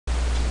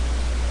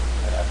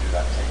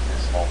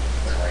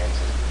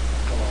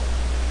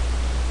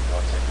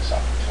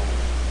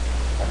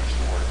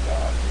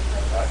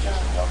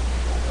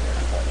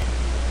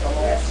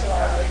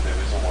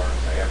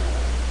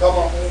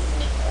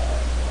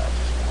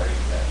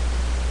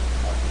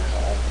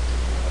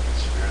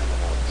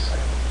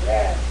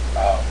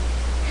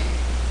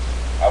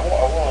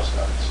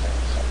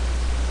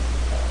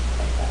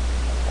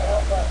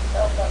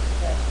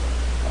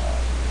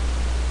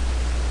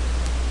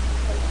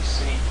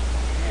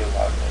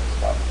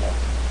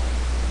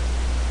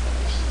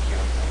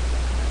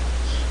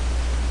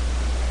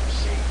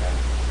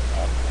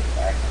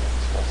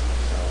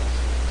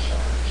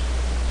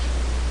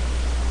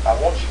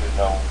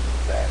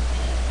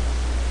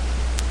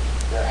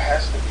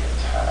has to be a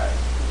time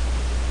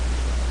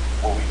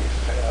where we get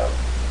fed up.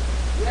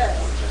 Yes.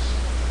 We're just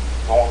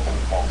going through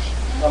the motions.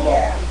 Come on.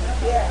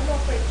 Yeah. Come on,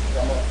 preach.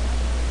 Come on.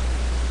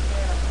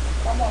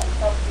 Come on,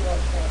 talk to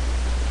us.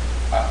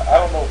 I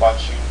don't know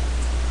about you,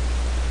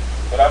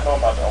 but I know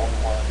I'm not the only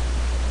one.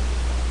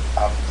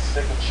 I'm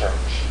sick of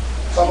church.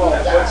 Come on,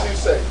 what you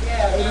say?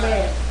 Yeah,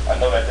 amen.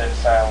 I know that doesn't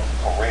sound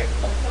correct.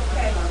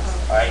 Okay.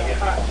 I ain't here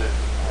to be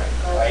politically correct.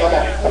 I ain't here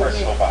to impress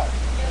nobody.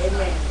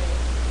 Amen.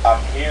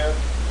 I'm here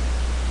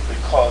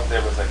because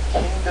there is a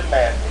kingdom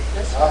mandate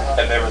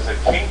and there is a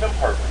kingdom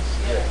purpose.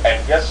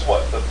 And guess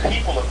what? The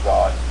people of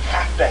God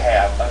have to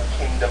have a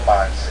kingdom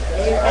mindset.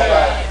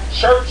 Amen.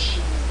 Church,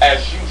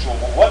 as usual,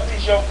 what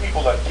these young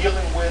people are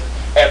dealing with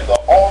and the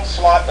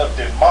onslaught of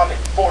demonic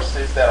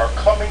forces that are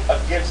coming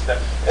against them,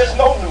 there's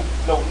no new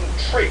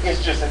trick.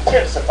 It's just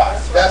intensified.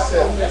 That's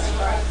it.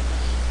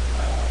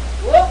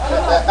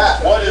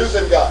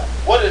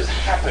 What has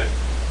happened?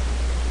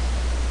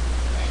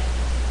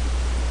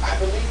 I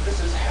believe this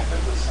has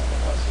happened with some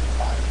of us in the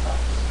body of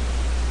Christ.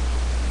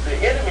 The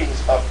enemy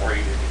is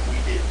upgraded and we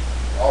didn't.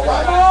 All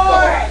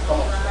right. Come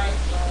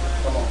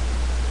on.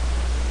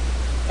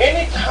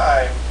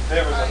 Anytime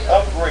there is an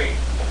upgrade,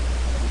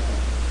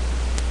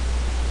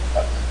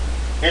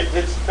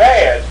 it's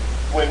bad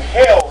when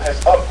hell has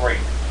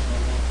upgraded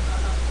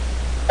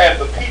and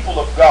the people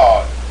of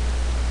God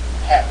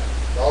haven't.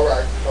 All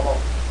right. Come on.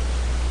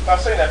 I'm not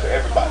saying that to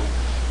everybody,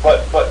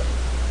 but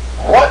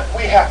what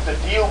we have to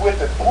deal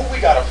with and who we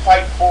got to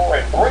fight for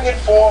and bringing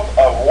forth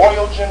a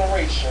royal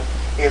generation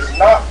is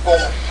not going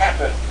to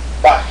happen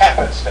by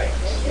happenstance.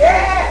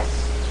 Yes.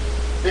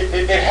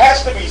 It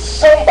has to be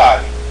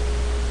somebody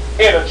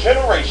in a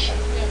generation,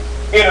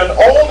 in an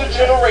older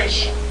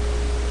generation,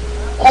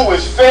 who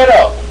is fed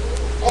up,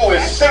 who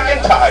is sick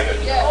and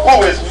tired,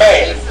 who is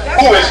mad,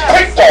 who is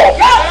ticked off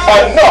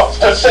enough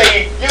to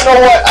say, you know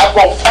what, I'm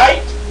going to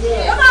fight.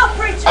 Come on,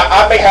 preacher.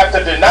 I may have to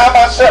deny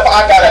myself.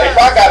 If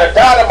I gotta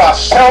die to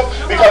myself,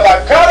 because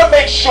I gotta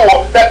make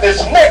sure that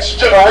this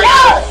next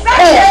generation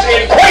proves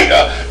in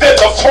greater than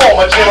the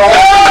former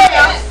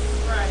generation.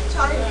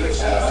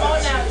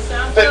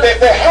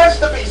 There has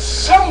to be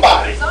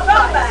somebody.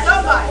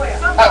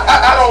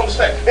 I don't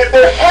understand. If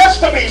there has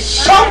to be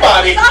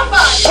somebody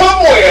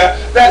somewhere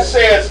that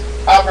says,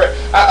 I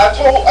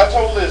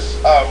told this,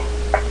 I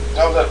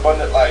was at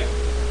Abundant Life.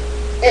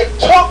 It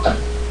took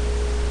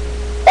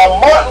a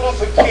Martin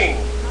Luther King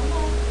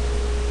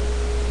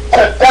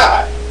to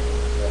die.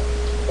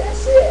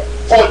 That's it.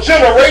 For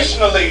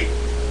generationally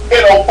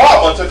in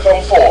Obama to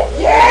come forth.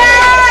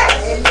 Yes.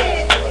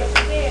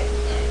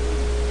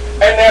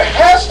 And there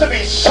has to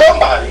be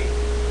somebody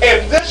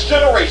in this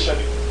generation,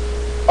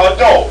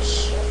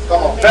 adults,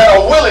 that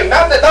are willing,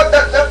 not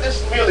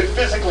just merely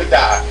physically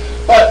die,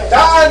 but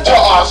dying to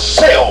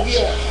ourselves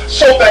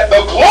so that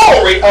the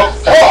glory of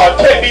God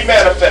can be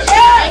manifested.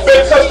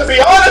 Because to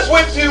be honest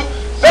with you,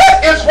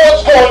 that is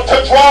what's going to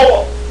draw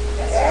them.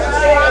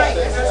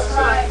 That's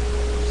right.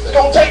 It's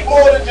going to take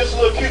more than just a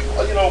little cute,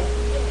 I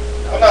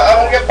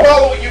don't get a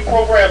problem with youth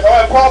programs. I don't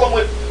have a problem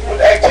with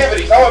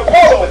activities. I don't have a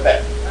problem with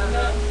that.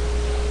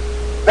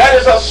 That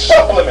is a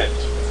supplement.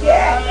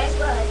 Yeah, that's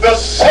right. The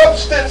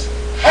substance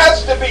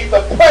has to be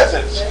the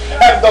presence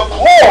and the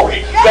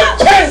glory, the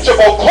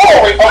tangible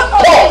glory of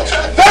God.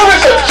 There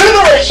is a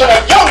generation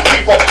of young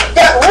people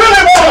that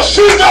really want to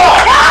see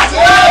God.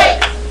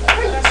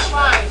 That's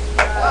right.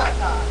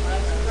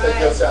 Take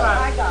your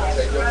time.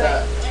 Take your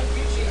time.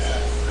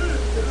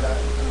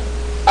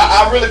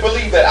 I really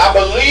believe that. I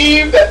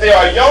believe that there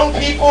are young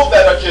people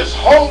that are just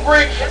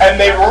hungry and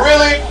they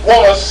really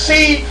want to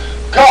see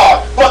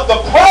God. But the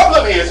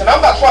problem is, and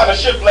I'm not trying to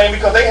shift blame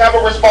because they have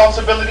a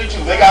responsibility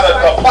too. They got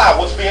to apply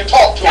what's being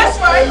taught to them.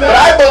 Right. But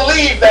I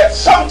believe that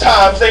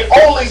sometimes they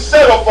only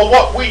settle for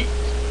what we.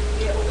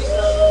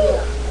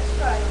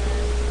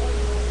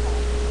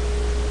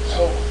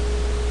 So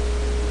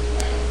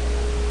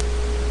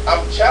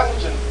I'm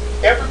challenging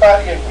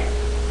everybody in here.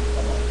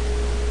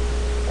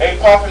 A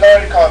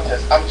popularity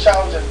contest. I'm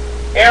challenging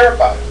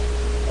everybody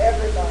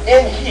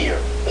in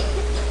here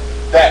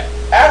that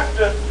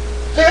after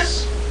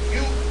this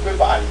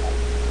revival,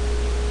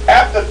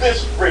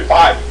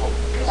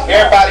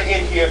 everybody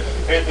in here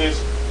is,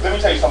 let me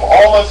tell you something,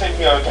 all of us in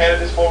here are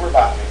candidates for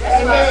revival.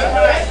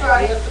 That's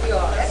right. Yes, we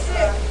are. That's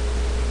it.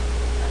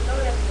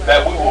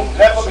 That we will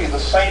never be the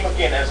same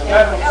again. As a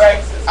matter of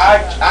fact,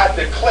 I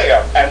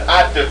declare and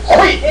I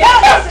decree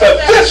after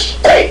this